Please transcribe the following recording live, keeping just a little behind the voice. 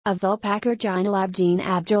Abdul Kalam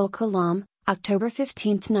Abdul Kalam, October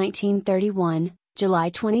 15, 1931, July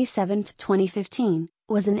 27, 2015,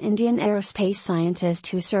 was an Indian aerospace scientist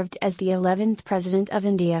who served as the 11th President of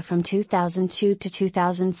India from 2002 to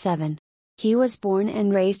 2007. He was born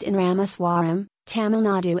and raised in Ramaswaram, Tamil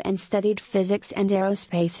Nadu and studied physics and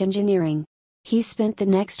aerospace engineering. He spent the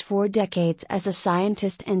next 4 decades as a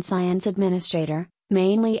scientist and science administrator,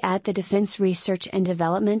 mainly at the Defence Research and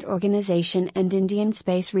Development Organisation and Indian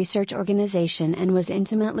Space Research Organisation, and was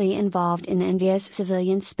intimately involved in India's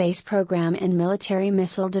civilian space program and military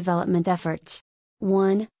missile development efforts.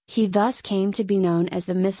 1. He thus came to be known as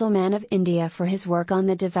the Missile Man of India for his work on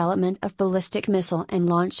the development of ballistic missile and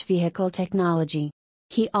launch vehicle technology.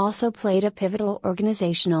 He also played a pivotal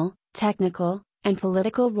organizational, technical, and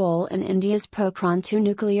political role in India's Pokhran II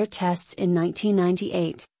nuclear tests in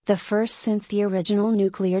 1998. The first since the original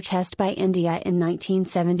nuclear test by India in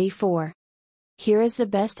 1974. Here is the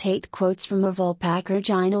best 8 quotes from Abdul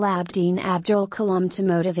Abdul Kalam to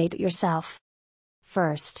motivate yourself.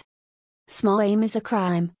 First. Small aim is a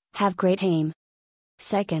crime, have great aim.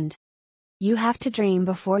 Second. You have to dream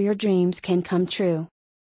before your dreams can come true.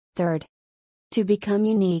 Third. To become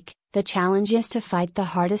unique, the challenge is to fight the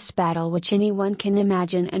hardest battle which anyone can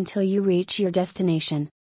imagine until you reach your destination.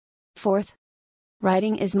 Fourth.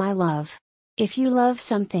 Writing is my love. If you love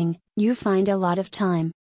something, you find a lot of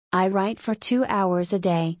time. I write for 2 hours a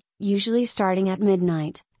day, usually starting at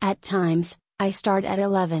midnight, at times, I start at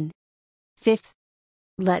 11. Fifth.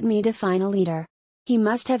 Let me define a leader. He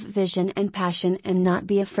must have vision and passion and not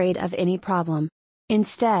be afraid of any problem.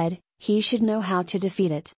 Instead, he should know how to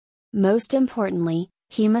defeat it. Most importantly,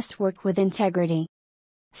 he must work with integrity.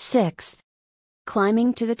 Sixth.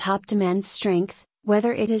 Climbing to the top demands strength,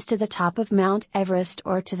 whether it is to the top of Mount Everest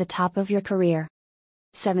or to the top of your career.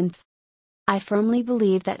 7th. I firmly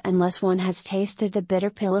believe that unless one has tasted the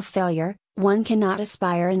bitter pill of failure, one cannot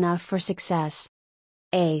aspire enough for success.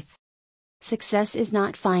 8th. Success is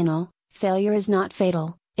not final, failure is not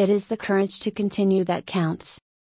fatal, it is the courage to continue that counts.